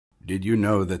Did you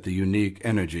know that the unique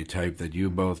energy type that you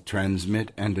both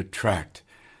transmit and attract,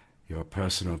 your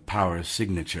personal power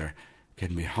signature,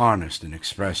 can be harnessed and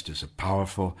expressed as a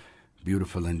powerful,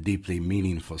 beautiful, and deeply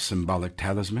meaningful symbolic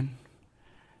talisman?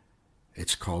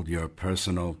 It's called your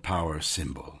personal power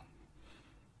symbol.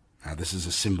 Now, this is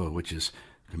a symbol which is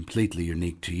completely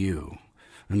unique to you,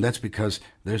 and that's because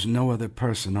there's no other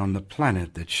person on the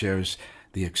planet that shares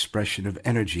the expression of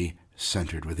energy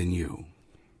centered within you.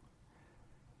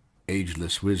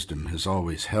 Ageless wisdom has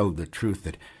always held the truth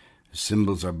that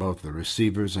symbols are both the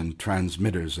receivers and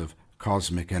transmitters of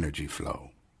cosmic energy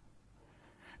flow.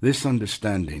 This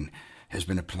understanding has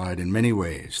been applied in many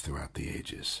ways throughout the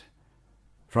ages.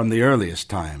 From the earliest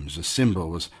times, a symbol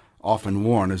was often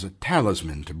worn as a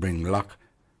talisman to bring luck,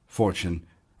 fortune,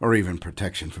 or even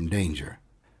protection from danger.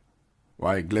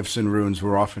 Why, glyphs and runes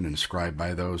were often inscribed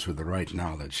by those with the right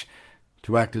knowledge,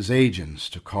 to act as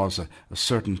agents to cause a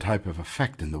certain type of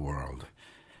effect in the world.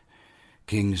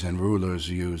 Kings and rulers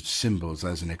used symbols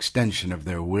as an extension of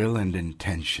their will and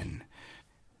intention.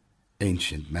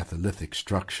 Ancient metholithic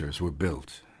structures were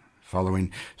built,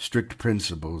 following strict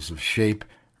principles of shape,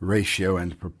 ratio,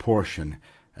 and proportion,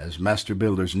 as master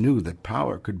builders knew that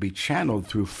power could be channeled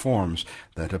through forms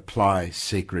that apply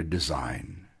sacred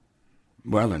design.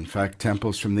 Well, in fact,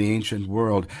 temples from the ancient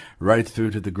world, right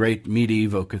through to the great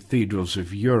medieval cathedrals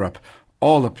of Europe,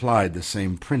 all applied the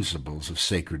same principles of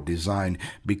sacred design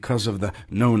because of the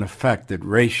known effect that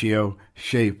ratio,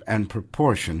 shape, and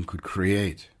proportion could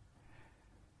create.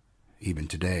 Even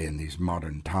today, in these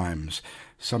modern times,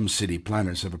 some city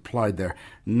planners have applied their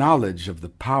knowledge of the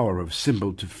power of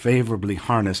symbol to favorably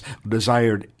harness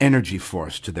desired energy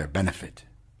force to their benefit.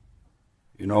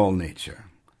 In all nature,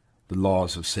 the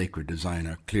laws of sacred design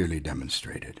are clearly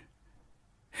demonstrated.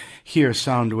 Here,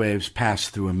 sound waves pass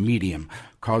through a medium,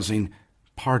 causing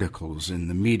particles in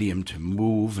the medium to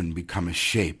move and become a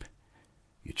shape.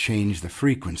 You change the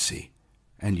frequency,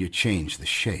 and you change the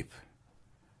shape.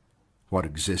 What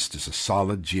exists as a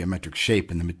solid geometric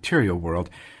shape in the material world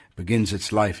begins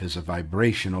its life as a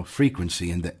vibrational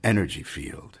frequency in the energy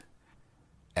field.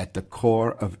 At the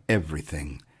core of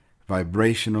everything,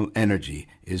 vibrational energy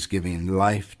is giving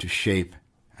life to shape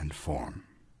and form.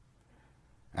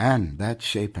 And that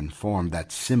shape and form,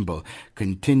 that symbol,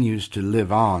 continues to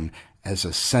live on as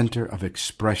a center of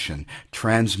expression,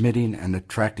 transmitting and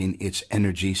attracting its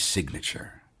energy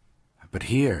signature. But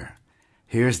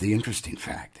here's the interesting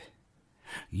fact.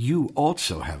 You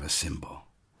also have a symbol,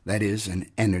 that is,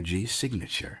 an energy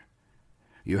signature.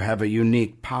 You have a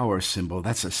unique power symbol.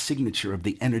 That's a signature of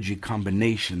the energy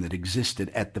combination that existed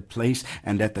at the place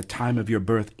and at the time of your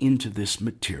birth into this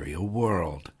material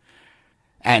world.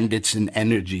 And it's an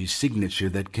energy signature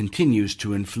that continues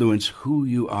to influence who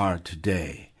you are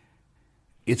today.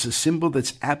 It's a symbol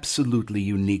that's absolutely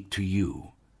unique to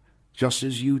you, just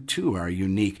as you too are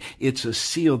unique. It's a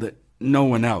seal that no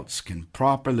one else can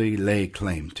properly lay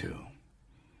claim to.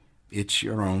 It's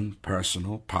your own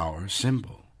personal power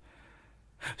symbol.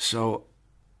 So,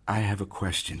 I have a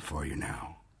question for you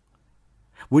now.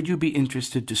 Would you be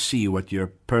interested to see what your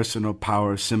personal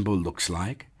power symbol looks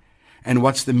like? And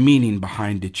what's the meaning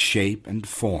behind its shape and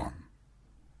form?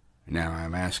 Now,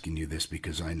 I'm asking you this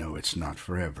because I know it's not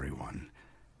for everyone.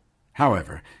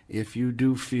 However, if you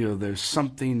do feel there's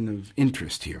something of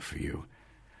interest here for you,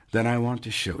 then I want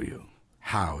to show you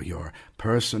how your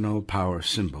personal power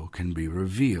symbol can be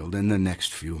revealed in the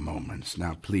next few moments.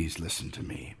 Now, please listen to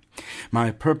me.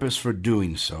 My purpose for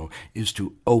doing so is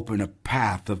to open a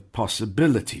path of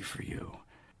possibility for you.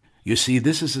 You see,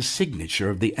 this is a signature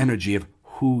of the energy of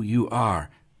who you are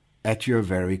at your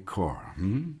very core.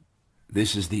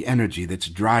 This is the energy that's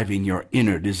driving your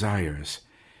inner desires.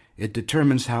 It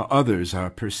determines how others are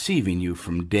perceiving you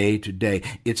from day to day.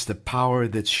 It's the power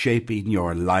that's shaping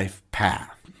your life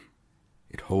path.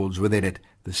 It holds within it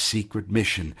the secret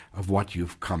mission of what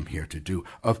you've come here to do,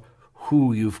 of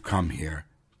who you've come here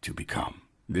to become.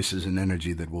 This is an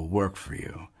energy that will work for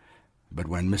you, but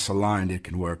when misaligned, it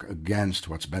can work against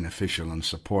what's beneficial and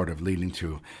supportive, leading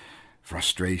to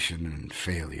frustration and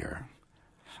failure.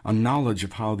 A knowledge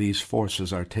of how these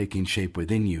forces are taking shape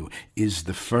within you is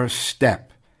the first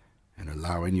step in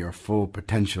allowing your full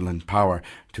potential and power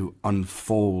to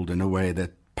unfold in a way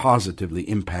that positively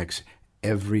impacts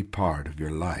every part of your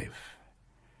life.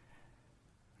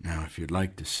 Now, if you'd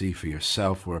like to see for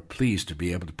yourself, we're pleased to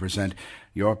be able to present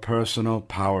your personal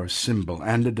power symbol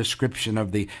and a description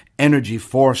of the energy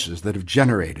forces that have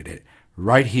generated it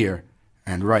right here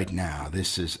and right now.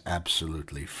 This is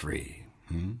absolutely free.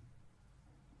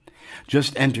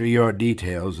 Just enter your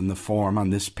details in the form on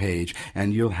this page,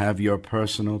 and you'll have your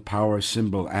personal power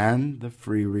symbol and the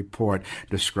free report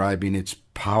describing its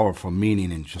powerful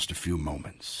meaning in just a few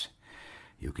moments.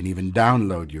 You can even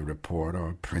download your report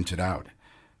or print it out,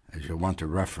 as you'll want to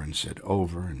reference it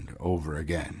over and over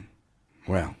again.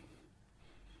 Well,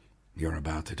 you're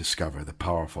about to discover the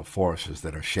powerful forces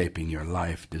that are shaping your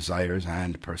life, desires,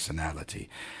 and personality,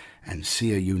 and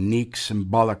see a unique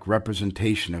symbolic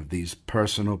representation of these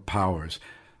personal powers,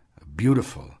 a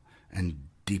beautiful and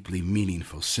deeply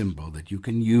meaningful symbol that you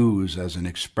can use as an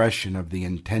expression of the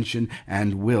intention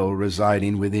and will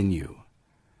residing within you.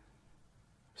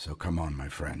 So come on, my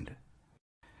friend.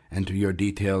 Enter your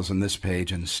details on this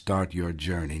page and start your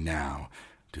journey now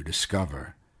to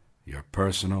discover your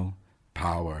personal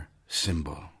power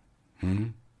symbol.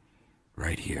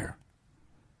 Right here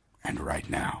and right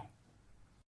now.